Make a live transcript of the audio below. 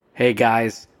Hey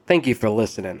guys, thank you for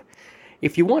listening.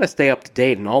 If you want to stay up to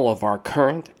date on all of our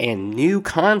current and new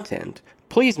content,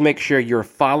 please make sure you're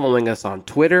following us on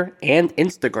Twitter and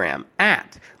Instagram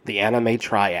at the Anime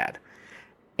Triad.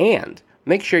 And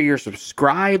make sure you're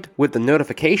subscribed with the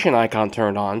notification icon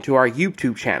turned on to our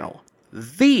YouTube channel,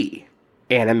 The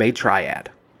Anime Triad.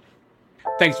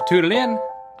 Thanks for tuning in.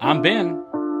 I'm Ben.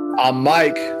 I'm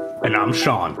Mike. And I'm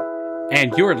Sean.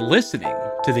 And you're listening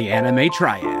to the Anime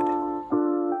Triad.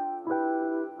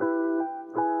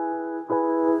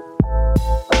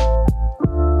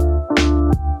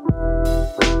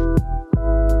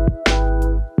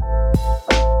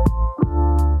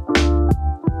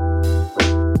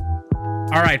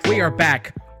 All right, we are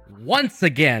back once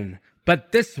again,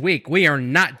 but this week we are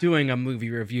not doing a movie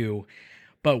review,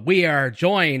 but we are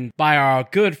joined by our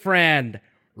good friend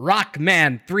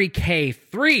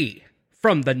Rockman3K3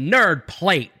 from the Nerd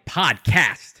Plate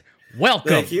podcast.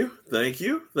 Welcome. Thank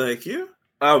you.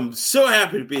 I'm so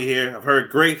happy to be here. I've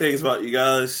heard great things about you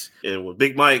guys, and when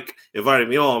Big Mike invited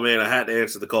me on, man, I had to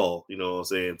answer the call. You know what I'm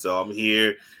saying? So I'm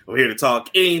here. I'm here to talk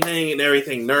anything and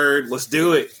everything nerd. Let's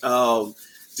do it.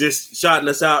 Just shouting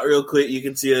us out real quick. You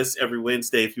can see us every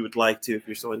Wednesday if you would like to, if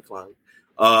you're so inclined.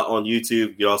 On YouTube,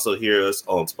 you can also hear us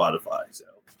on Spotify. So.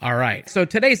 All right. So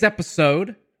today's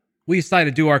episode, we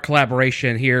decided to do our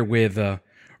collaboration here with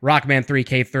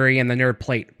Rockman3K3 and the Nerd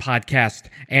Plate podcast.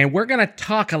 And we're going to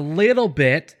talk a little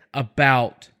bit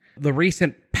about the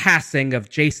recent passing of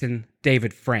Jason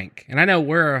David Frank. And I know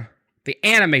we're the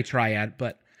Anime Triad,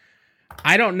 but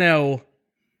I don't know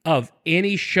of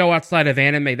any show outside of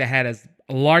anime that had as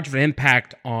large of an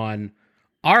impact on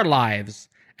our lives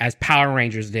as Power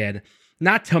Rangers did.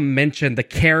 Not to mention the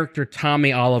character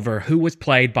Tommy Oliver, who was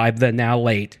played by the now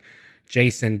late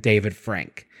Jason David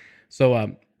Frank.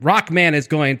 So Rockman is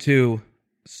going to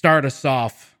start us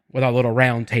off with our little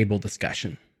round table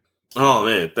discussion. Oh,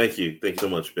 man. Thank you. Thank you so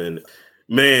much, Ben.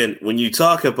 Man, when you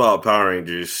talk about Power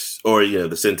Rangers or, the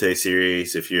Sentai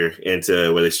series, if you're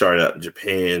into where they started out in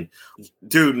Japan,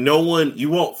 dude, you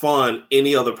won't find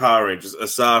any other Power Rangers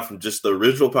aside from just the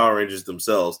original Power Rangers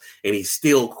themselves. And he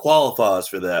still qualifies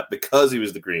for that because he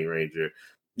was the Green Ranger.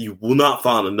 You will not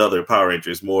find another Power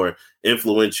Ranger as more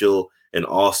influential and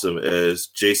awesome as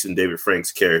Jason David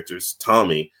Frank's characters,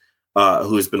 Tommy,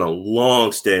 who has been a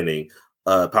long-standing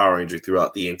Power Ranger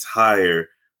throughout the entire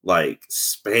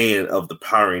span of the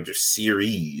Power Ranger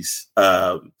series,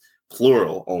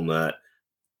 plural on that.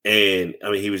 And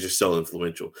I mean, he was just so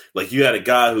influential. You had a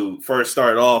guy who first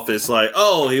started off as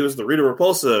he was the Rita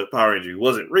Repulsa Power Ranger. He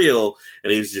wasn't real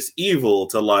and he was just evil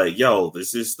to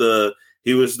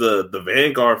he was the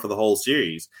vanguard for the whole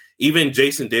series. Even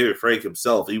Jason David Frank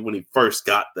himself, even when he first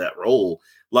got that role,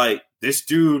 this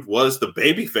dude was the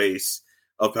babyface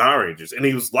of Power Rangers. And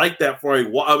he was like that for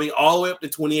all the way up to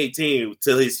 2018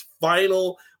 till his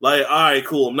final, all right,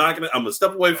 cool. I'm gonna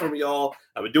step away from y'all.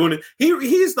 I've been doing it.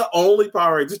 He's the only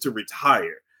Power Ranger to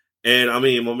retire. And I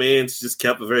mean, my man's just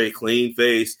kept a very clean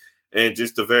face and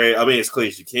just as clean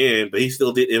as you can, but he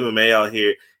still did MMA out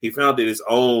here. He founded his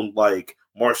own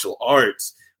martial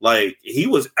arts. He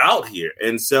was out here.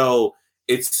 And so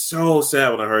it's so sad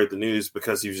when I heard the news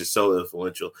because he was just so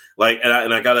influential.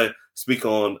 And I gotta speak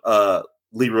on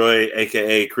Leroy,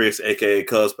 aka Chris, aka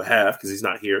Cuz behalf, because he's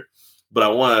not here. But I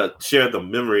want to share the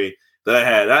memory that I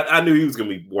had. I knew he was going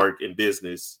to be work in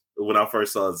business when I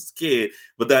first saw him as a kid.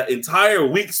 But that entire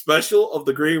week special of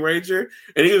the Green Ranger,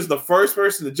 and he was the first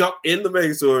person to jump in the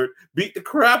Megazord, beat the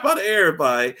crap out of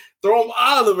everybody, throw him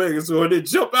out of the Megazord, and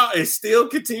jump out and still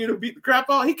continue to beat the crap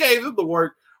out. He gave them the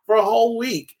work for a whole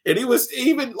week. And he was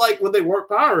even when they worked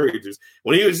Power Rangers,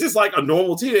 when he was just a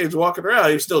normal teenager walking around,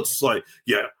 he was still just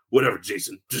yeah, whatever,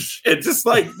 Jason. And just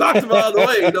knocked him out of the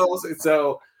way,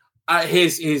 So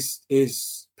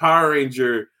his Power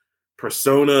Ranger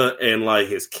persona and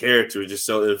his character was just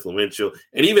so influential.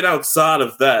 And even outside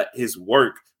of that, his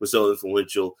work was so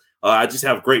influential. I just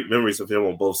have great memories of him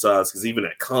on both sides because even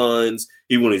at cons,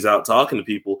 even when he's out talking to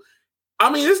people,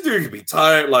 I mean, this dude could be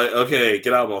tired, okay,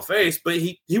 get out of my face. But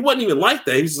he wasn't even like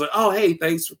that. He was just oh, hey,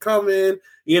 thanks for coming.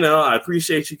 I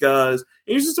appreciate you guys. And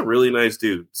he was just a really nice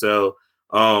dude. So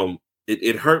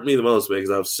it hurt me the most because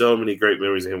I have so many great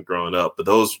memories of him growing up. But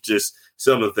those were just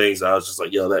some of the things I was just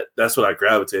that's what I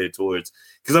gravitated towards.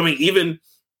 Because, I mean, even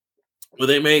when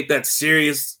they made that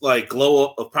serious, glow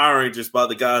up of Power Rangers by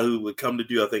the guy who would come to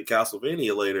do, I think,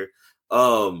 Castlevania later,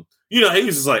 he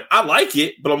was just I like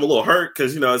it, but I'm a little hurt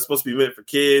because, it's supposed to be meant for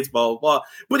kids, blah, blah, blah.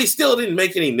 But he still didn't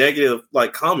make any negative,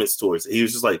 comments towards it. He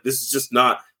was just this is just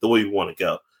not the way we want to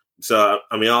go. So,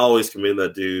 I mean, I always commend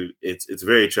that dude. It's a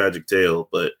very tragic tale,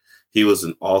 but he was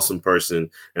an awesome person,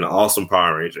 an awesome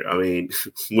Power Ranger. I mean,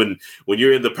 when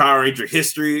you're in the Power Ranger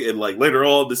history and like later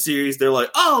on in the series, they're like,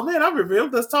 oh man, I remember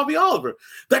him. That's Tommy Oliver.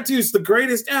 That dude's the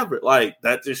greatest ever. Like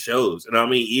that just shows. And I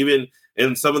mean, even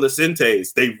in some of the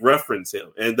Sentais, they reference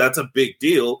him. And that's a big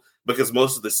deal because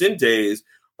most of the Sentais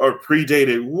are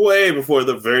predated way before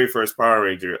the very first Power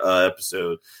Ranger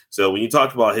episode. So when you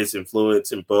talk about his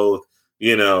influence in both,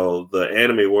 you know, the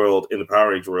anime world and the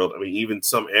Power Ranger world, I mean, even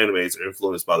some animes are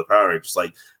influenced by the Power Rangers.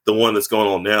 Like the one that's going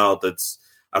on now,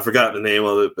 I forgot the name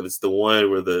of it, but it's the one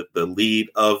where the lead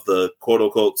of the quote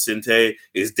unquote Sentai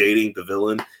is dating the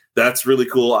villain. That's really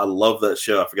cool. I love that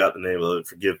show. I forgot the name of it.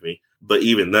 Forgive me. But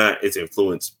even that is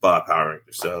influenced by Power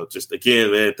Rangers. So just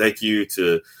again, man, thank you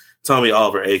to Tommy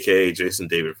Oliver, a.k.a. Jason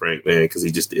David Frank, man, because he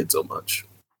just did so much.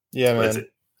 Yeah, man. That's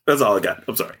it. That's all I got.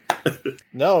 I'm sorry.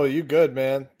 No, you good,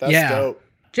 man. That's dope.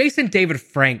 Jason David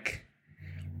Frank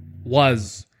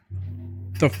was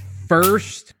the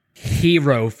first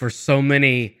hero for so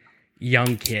many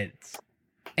young kids.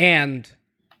 And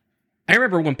I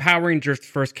remember when Power Rangers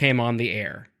first came on the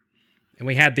air, and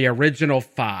we had the original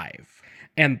 5,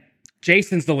 and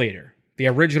Jason's the leader. The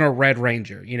original Red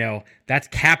Ranger, you know, that's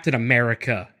Captain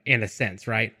America in a sense,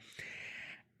 right?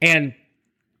 And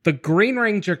the Green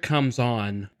Ranger comes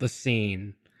on the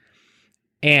scene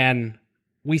and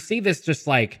we see this just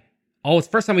like, oh, it's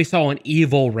the first time we saw an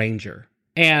evil Ranger.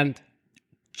 And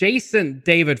Jason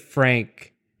David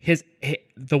Frank,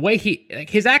 the way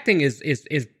his acting is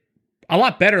a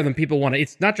lot better than people want to.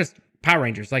 It's not just Power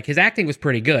Rangers. Like his acting was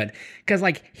pretty good because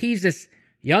like he's this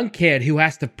young kid who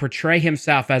has to portray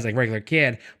himself as a regular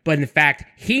kid, but in fact,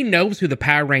 he knows who the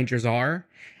Power Rangers are,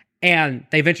 and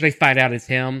they eventually find out it's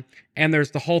him, and there's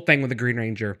the whole thing with the Green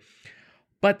Ranger.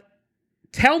 But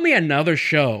tell me another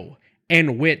show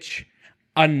in which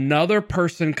another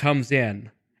person comes in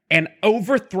and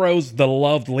overthrows the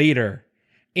loved leader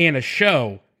in a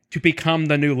show to become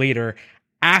the new leader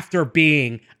after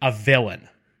being a villain.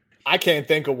 I can't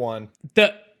think of one.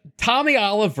 The Tommy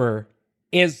Oliver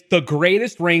is the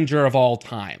greatest Ranger of all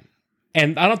time.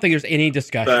 And I don't think there's any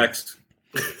discussion. Facts.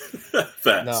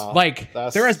 Facts. No, like,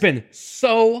 there has been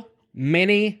so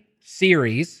many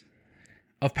series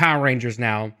of Power Rangers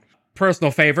now. Personal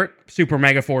favorite, Super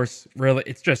Mega Force. Really,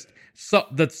 it's just so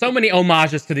many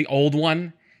homages to the old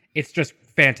one. It's just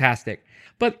fantastic.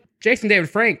 But Jason David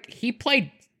Frank, he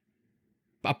played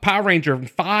a Power Ranger in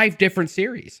 5 different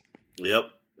series.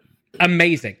 Yep.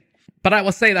 Amazing. But I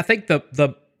will say that I think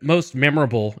the most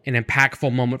memorable and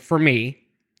impactful moment for me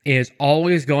is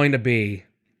always going to be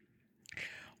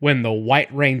when the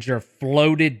White Ranger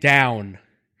floated down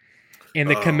in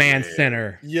the command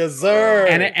center. Yes, sir.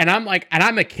 And I'm like, and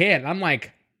I'm a kid. And I'm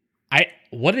like,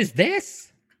 what is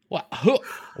this? What? Who?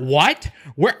 What?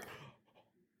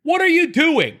 What are you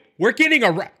doing? We're getting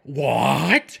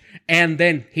what? And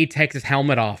then he takes his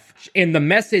helmet off. And the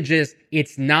message is,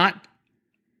 it's not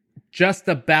just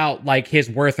about like his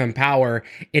worth and power.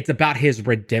 It's about his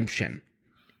redemption.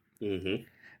 Mm-hmm.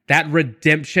 That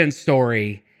redemption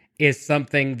story is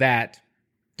something that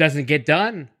doesn't get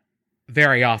done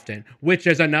very often, which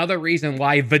is another reason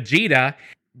why Vegeta,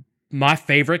 my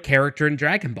favorite character in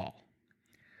Dragon Ball,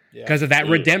 because of that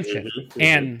redemption. Mm-hmm.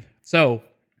 And so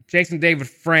Jason David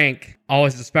Frank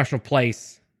always has a special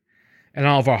place in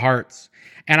all of our hearts.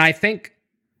 And I think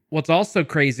what's also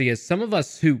crazy is some of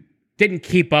us who didn't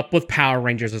keep up with Power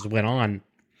Rangers as it went on,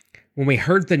 when we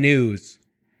heard the news,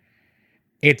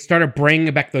 it started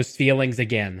bringing back those feelings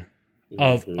again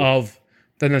of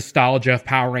the nostalgia of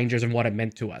Power Rangers and what it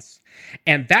meant to us.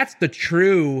 And that's the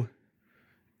true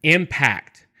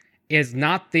impact, is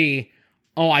not the,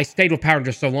 oh, I stayed with Power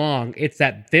Rangers so long. It's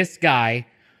that this guy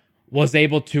was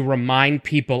able to remind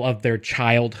people of their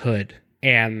childhood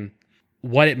and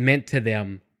what it meant to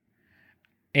them.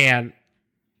 And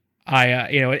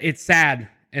it's sad,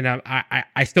 and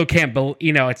I still can't believe,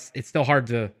 it's still hard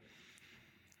to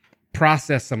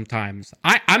process sometimes.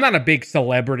 I'm not a big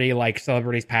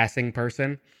celebrities passing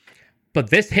person, but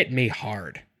this hit me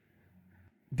hard.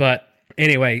 But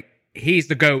anyway, he's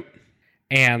the GOAT,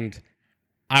 and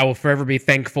I will forever be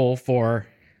thankful for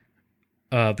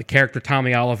the character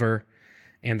Tommy Oliver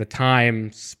and the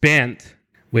time spent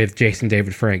with Jason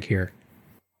David Frank here.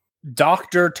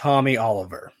 Dr. Tommy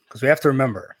Oliver, because we have to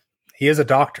remember, he is a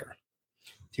doctor.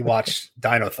 If you watch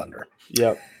Dino Thunder.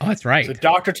 Yep. Oh, that's right. So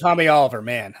Dr. Tommy Oliver,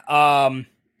 man. Power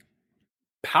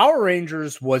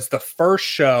Rangers was the first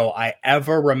show I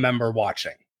ever remember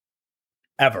watching.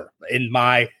 Ever.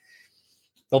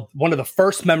 One of the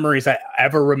first memories I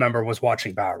ever remember was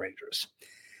watching Power Rangers.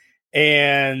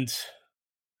 And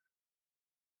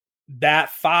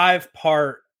that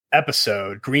 5-part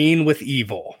episode, Green with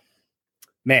Evil,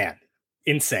 Man,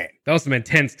 insane. That was some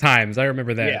intense times. I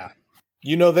remember that. Yeah.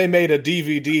 You know, they made a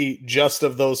DVD just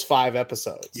of those 5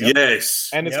 episodes. Yep. Yes.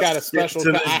 And it's got a special.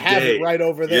 To this I have day. it right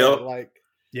over there. Yep. Like,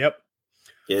 Yep.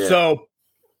 Yeah. So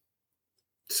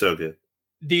good.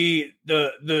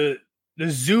 the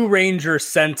Zoo Ranger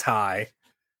Sentai,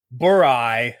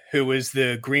 Burai, who was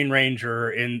the Green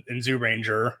Ranger in Zoo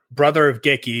Ranger, brother of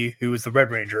Geki, who was the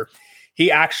Red Ranger,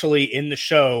 he actually in the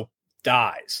show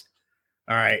dies.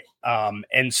 All right.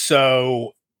 And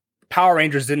so Power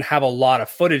Rangers didn't have a lot of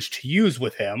footage to use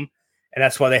with him. And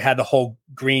that's why they had the whole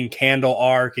Green Candle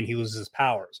arc and he loses his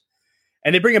powers.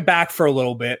 And they bring him back for a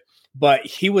little bit, but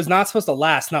he was not supposed to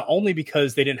last, not only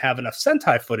because they didn't have enough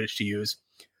Sentai footage to use,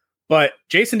 but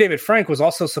Jason David Frank was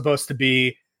also supposed to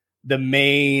be the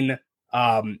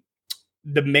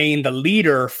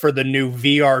leader for the new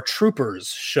VR Troopers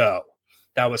show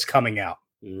that was coming out.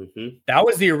 Mm-hmm. That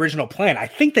was the original plan. I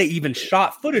think they even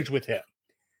shot footage with him.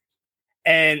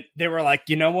 And they were like,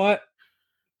 you know what?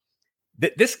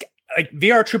 This like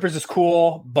VR Troopers is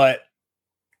cool, but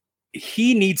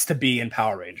he needs to be in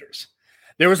Power Rangers.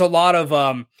 There was a lot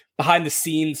of behind the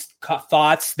scenes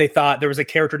thoughts. They thought there was a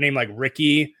character named like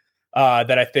Ricky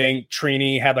that I think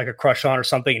Trini had like a crush on or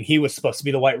something, and he was supposed to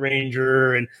be the White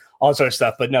Ranger and all this other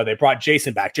stuff. But no, they brought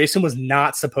Jason back. Jason was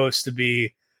not supposed to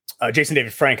be Jason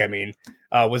David Frank.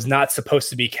 Was not supposed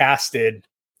to be casted,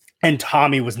 and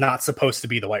Tommy was not supposed to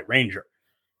be the White Ranger.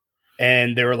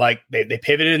 And they were like, they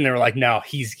pivoted and they were like, no,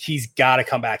 he's got to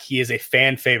come back. He is a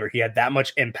fan favorite. He had that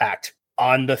much impact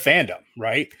on the fandom,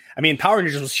 right? I mean, Power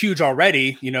Rangers was huge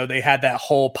already. You know, they had that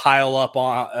whole pile up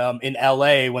on in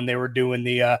LA when they were doing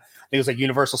the I think it was like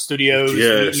Universal Studios meet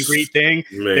and greet thing.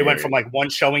 Man. They went from like 1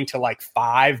 showing to like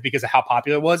 5 because of how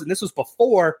popular it was. And this was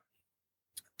before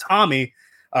Tommy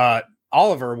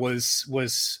Oliver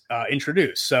was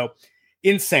introduced. So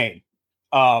insane.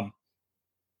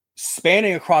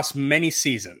 Spanning across many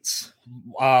seasons.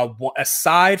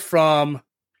 Aside from,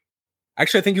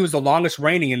 actually, I think he was the longest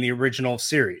reigning in the original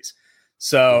series.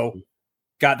 So,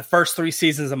 got the first 3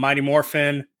 seasons of Mighty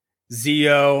Morphin,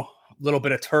 Zeo, a little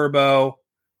bit of Turbo,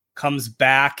 comes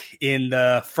back in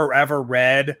the Forever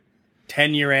Red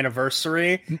 10-year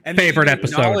anniversary. And favorite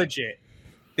episode.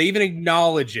 They even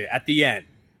acknowledge it at the end.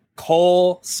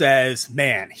 Cole says,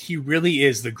 man, he really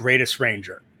is the greatest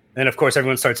Ranger. And of course,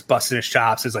 everyone starts busting his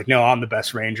chops. It's like, no, I'm the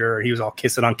best Ranger. He was all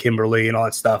kissing on Kimberly and all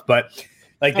that stuff. But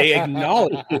like they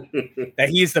acknowledge that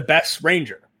he's the best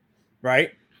Ranger,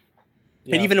 right?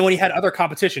 Yeah. And even when he had other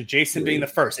competition, Jason being the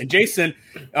first. And Jason,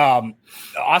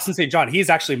 Austin St. John, he's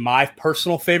actually my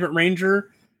personal favorite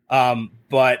Ranger.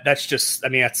 But that's just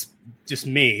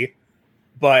me.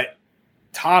 But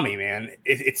Tommy, man,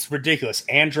 it's ridiculous.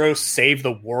 Andros saved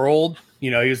the world. You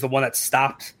know, he was the one that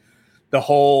stopped the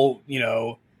whole,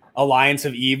 Alliance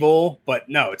of Evil, but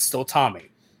no, it's still Tommy.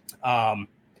 Then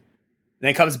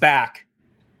he comes back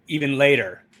even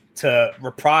later to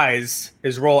reprise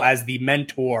his role as the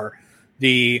mentor,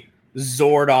 the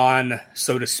Zordon,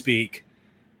 so to speak,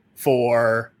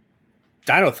 for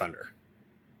Dino Thunder.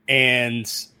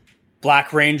 And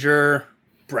Black Ranger,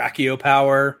 Brachio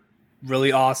Power,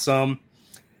 really awesome.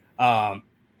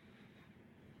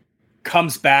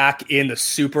 Comes back in the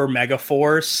Super Mega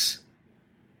Force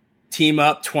team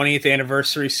up 20th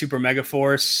anniversary Super Mega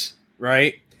Force,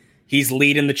 right? He's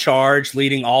leading the charge,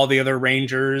 leading all the other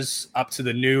Rangers up to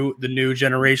the new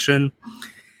generation.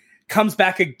 Comes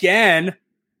back again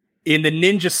in the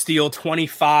Ninja Steel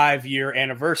 25-year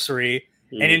anniversary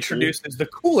and introduces the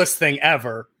coolest thing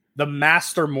ever, the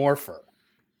Master Morpher.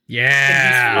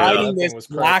 Yeah. And he's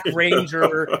fighting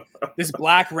this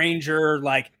Black Ranger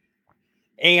like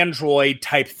android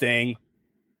type thing.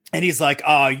 And he's like,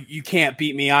 oh, you can't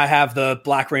beat me. I have the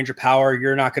Black Ranger power.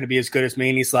 You're not going to be as good as me.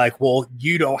 And he's like, well,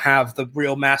 you don't have the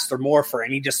real Master Morpher.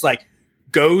 And he just like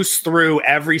goes through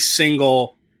every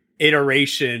single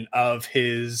iteration of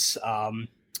his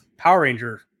Power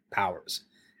Ranger powers.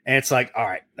 And it's like, all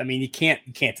right. I mean, you can't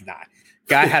deny.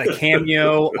 Guy had a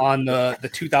cameo on the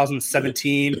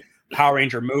 2017 Power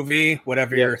Ranger movie,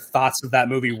 whatever your thoughts of that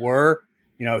movie were.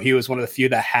 He was one of the few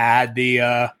that had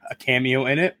a cameo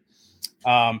in it.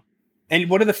 And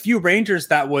one of the few Rangers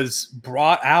that was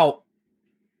brought out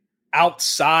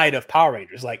outside of Power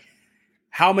Rangers. Like,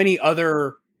 how many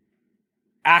other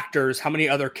actors, how many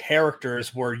other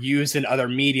characters were used in other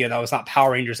media that was not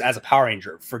Power Rangers as a Power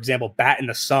Ranger? For example, Bat in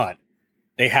the Sun.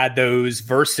 They had those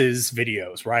versus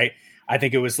videos, right? I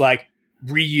think it was like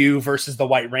Ryu versus the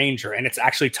White Ranger, and it's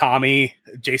actually Tommy,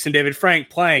 Jason David Frank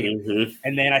playing it. Mm-hmm.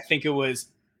 And then I think it was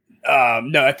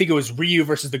Ryu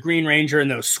versus the Green Ranger, and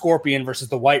then it was Scorpion versus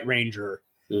the White Ranger.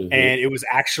 Mm-hmm. And it was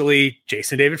actually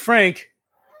Jason David Frank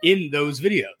in those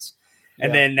videos.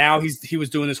 And then now he was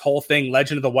doing this whole thing,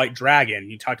 Legend of the White Dragon.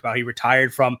 You talked about he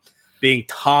retired from being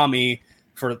Tommy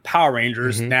for the Power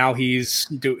Rangers. Now he was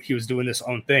doing this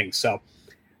own thing. So,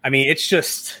 I mean, it's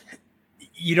just,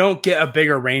 you don't get a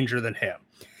bigger Ranger than him.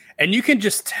 And you can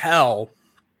just tell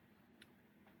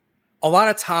a lot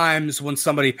of times when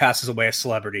somebody passes away, a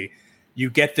celebrity, you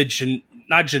get the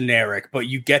not generic, but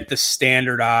you get the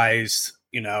standardized,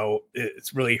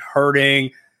 it's really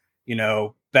hurting,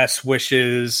 best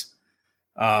wishes,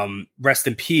 rest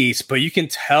in peace. But you can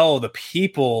tell the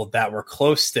people that were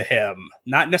close to him,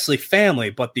 not necessarily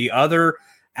family, but the other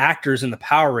actors in the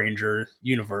Power Ranger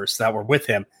universe that were with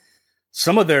him,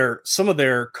 some of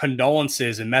their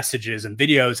condolences and messages and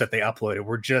videos that they uploaded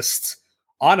were just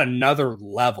on another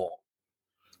level.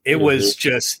 It was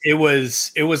just, it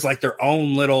was like their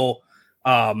own little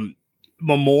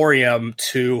memoriam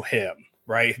to him,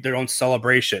 right? Their own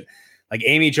celebration. Like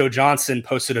Amy Jo Johnson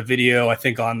posted a video, I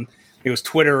think on, it was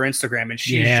Twitter or Instagram, and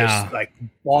she's just like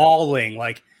bawling.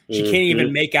 Like she can't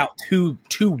even make out two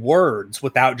words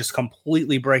without just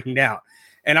completely breaking down.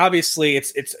 And obviously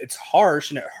it's harsh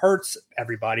and it hurts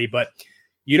everybody, but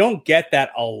you don't get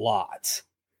that a lot.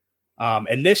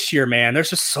 And this year, man, there's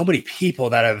just so many people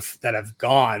that have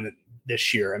gone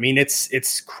this year. I mean,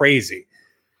 it's crazy.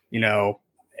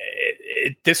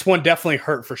 This one definitely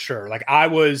hurt for sure. Like I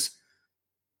was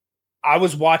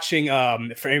watching,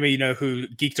 for anybody who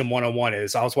Geekdom 101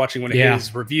 is, I was watching one of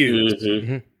his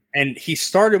reviews, and he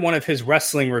started one of his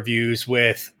wrestling reviews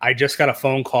with, I just got a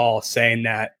phone call saying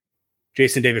that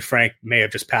Jason David Frank may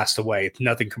have just passed away. It's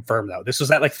nothing confirmed though. This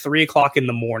was at like 3:00 in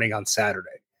the morning on Saturday.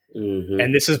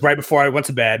 And this is right before I went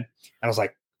to bed. And I was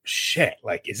like, shit,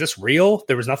 like, is this real?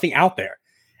 There was nothing out there.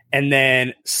 And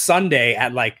then Sunday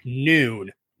at like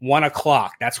noon, 1:00,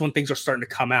 that's when things are starting to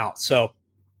come out. So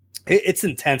it's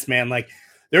intense, man. Like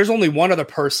there's only one other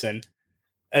person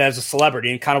as a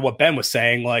celebrity, and kind of what Ben was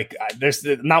saying, like there's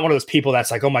not one of those people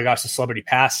that's like, oh my gosh, the celebrity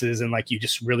passes. And like, you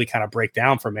just really kind of break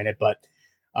down for a minute. But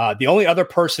the only other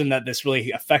person that this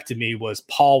really affected me was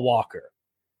Paul Walker.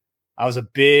 I was a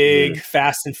big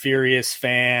Fast and Furious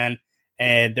fan,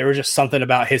 and there was just something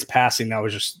about his passing that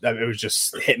was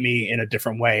just hit me in a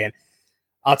different way. And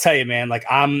I'll tell you, man, like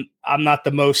I'm not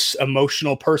the most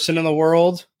emotional person in the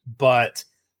world, but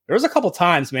there was a couple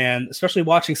times, man, especially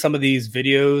watching some of these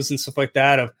videos and stuff like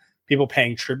that of people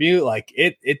paying tribute. Like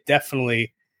it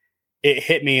definitely, it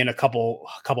hit me in a couple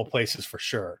places for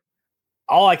sure.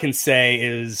 All I can say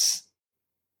is,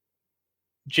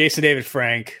 Jason David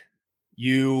Frank,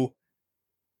 you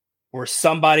were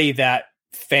somebody that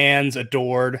fans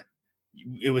adored.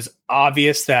 It was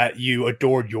obvious that you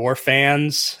adored your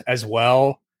fans as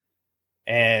well.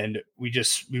 And we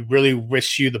really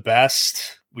wish you the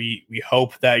best. We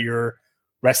hope that you're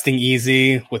resting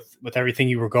easy with everything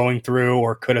you were going through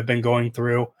or could have been going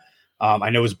through. I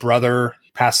know his brother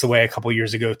passed away a couple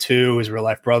years ago too, his real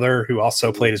life brother, who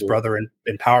also played his brother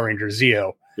in Power Rangers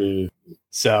Zeo.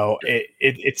 So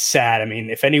it's sad. I mean,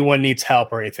 if anyone needs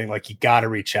help or anything, like, you got to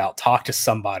reach out, talk to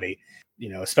somebody,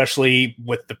 especially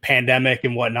with the pandemic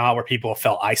and whatnot, where people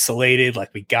felt isolated.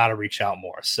 Like, we got to reach out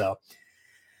more. So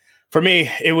for me,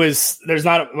 there's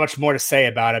not much more to say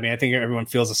about it. I mean, I think everyone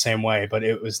feels the same way, but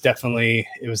it was definitely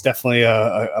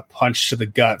a punch to the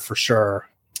gut for sure.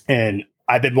 And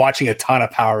I've been watching a ton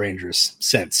of Power Rangers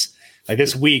since, like,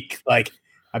 this week. Like,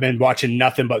 I've been watching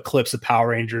nothing but clips of Power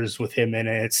Rangers with him in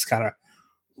it. It's kind of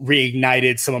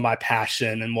reignited some of my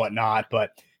passion and whatnot.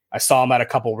 But I saw him at a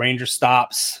couple Ranger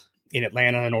stops in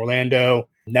Atlanta and Orlando.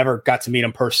 Never got to meet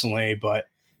him personally, but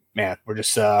man, we're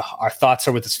just our thoughts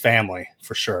are with his family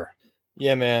for sure.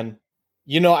 Yeah, man.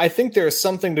 I think there's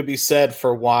something to be said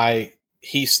for why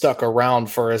he stuck around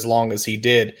for as long as he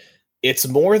did. It's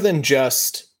more than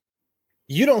just,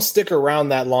 you don't stick around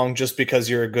that long just because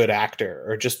you're a good actor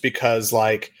or just because,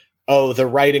 like, oh, the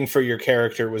writing for your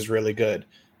character was really good.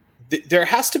 There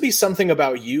has to be something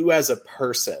about you as a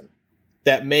person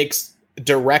that makes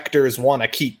directors want to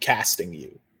keep casting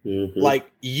you. Like,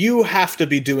 you have to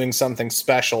be doing something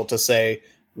special to say,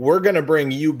 we're going to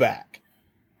bring you back.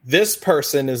 This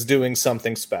person is doing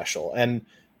something special. And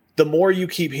the more you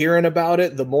keep hearing about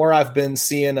it, the more I've been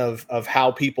seeing of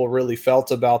how people really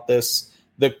felt about this,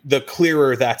 the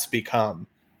clearer that's become,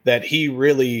 that he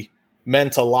really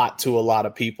meant a lot to a lot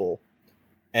of people.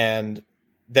 And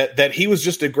that he was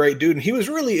just a great dude. And he was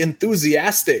really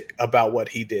enthusiastic about what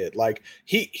he did. Like,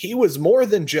 he was more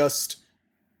than just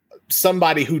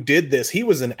somebody who did this. He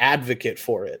was an advocate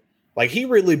for it. Like, he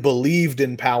really believed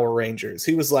in Power Rangers.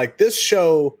 He was like, this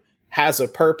show has a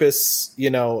purpose,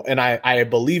 and I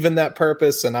believe in that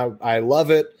purpose, and I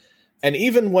love it. And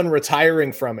even when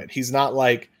retiring from it, he's not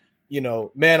like,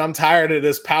 man, I'm tired of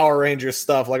this Power Ranger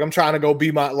stuff. Like, I'm trying to go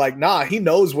be nah, he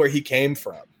knows where he came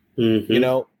from,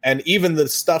 and even the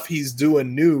stuff he's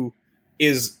doing new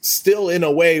is still in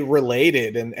a way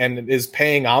related and is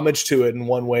paying homage to it in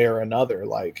one way or another.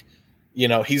 Like,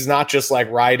 he's not just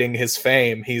like riding his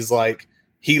fame. He's like,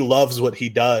 he loves what he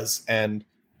does. And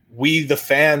we, the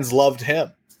fans, loved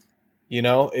him.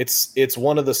 It's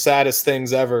one of the saddest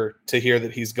things ever to hear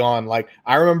that he's gone. Like,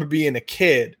 I remember being a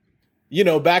kid,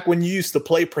 back when you used to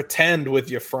play pretend with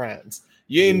your friends.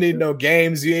 You ain't need no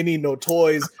games. You ain't need no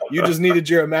toys. You just needed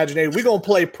your imagination. We're going to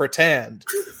play pretend.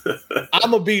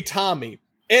 I'm going to be Tommy.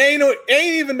 Ain't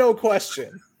even no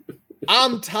question.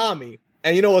 I'm Tommy.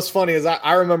 And you know what's funny is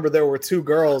I remember there were two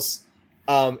girls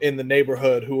in the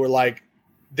neighborhood who were like,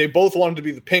 they both wanted to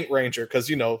be the Pink Ranger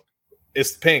because,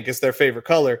 it's pink. It's their favorite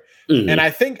color. Mm-hmm. And I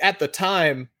think at the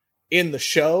time in the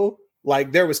show,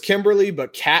 like, there was Kimberly,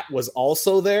 but Kat was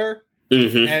also there.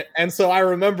 Mm-hmm. And so I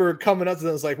remember coming up to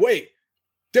them, I was like, wait,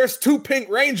 there's two Pink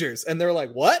Rangers. And they're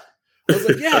like, what? I was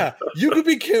like, yeah, you could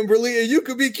be Kimberly and you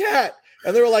could be Kat.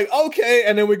 And they were like, okay.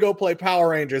 And then we go play Power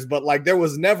Rangers. But like, there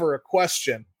was never a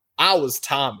question. I was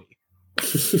Tommy,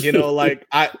 like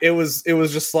it was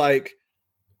just like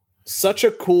such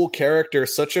a cool character,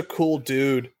 such a cool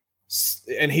dude.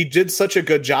 And he did such a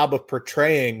good job of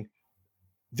portraying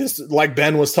this, like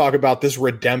Ben was talking about, this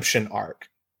redemption arc.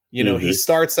 He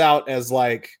starts out as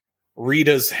like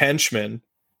Rita's henchman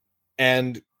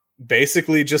and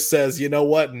basically just says, you know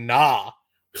what? Nah,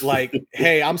 like,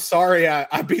 hey, I'm sorry.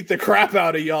 I beat the crap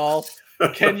out of y'all.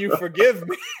 Can you forgive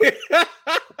me?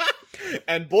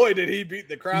 And boy, did he beat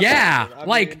the crap out of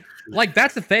him. Like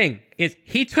that's the thing, is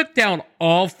he took down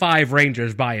all 5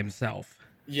 Rangers by himself.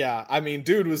 Yeah, I mean,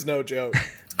 dude was no joke.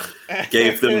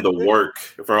 Gave them the work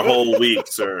for a whole week,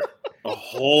 sir.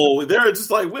 They're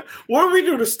just like, what do we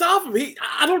do to stop him?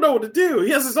 I don't know what to do.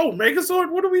 He has his own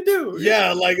Megazord. What do we do?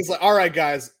 Yeah, like, it's like, all right,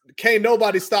 guys, can't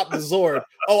nobody stop the Zord.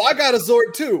 Oh, I got a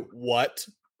Zord too. What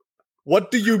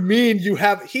do you mean you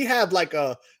have? He had like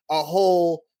a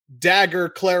whole dagger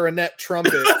clarinet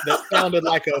trumpet that sounded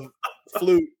like a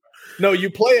flute. No,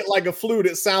 you play it like a flute,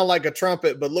 it sounds like a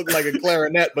trumpet, but look like a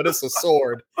clarinet, but it's a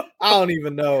sword. I don't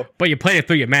even know. But you played it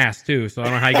through your mask, too, so I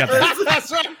don't know how you got that.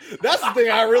 That's right. That's the thing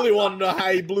I really want to know,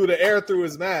 how he blew the air through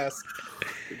his mask.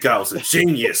 The guy was a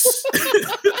genius.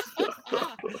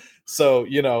 So,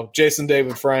 Jason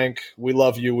David Frank, we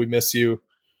love you. We miss you.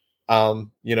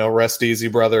 Rest easy,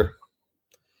 brother.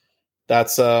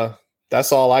 That's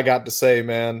all I got to say,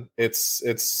 man. It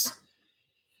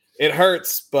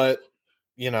hurts, but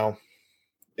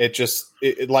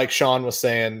it like Sean was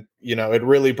saying, it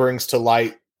really brings to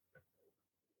light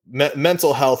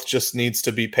mental health just needs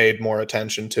to be paid more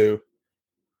attention to.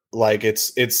 Like,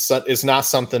 it's not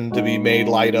something to be made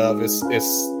light of.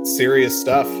 It's serious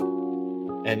stuff.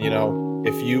 And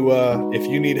if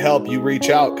you need help, you reach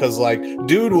out, because like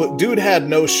dude had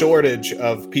no shortage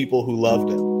of people who loved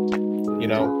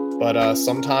him, but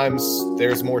sometimes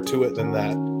there's more to it than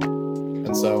that.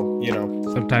 And so,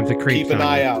 sometimes it creeps. Keep an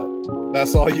eye out.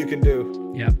 That's all you can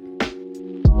do. Yep.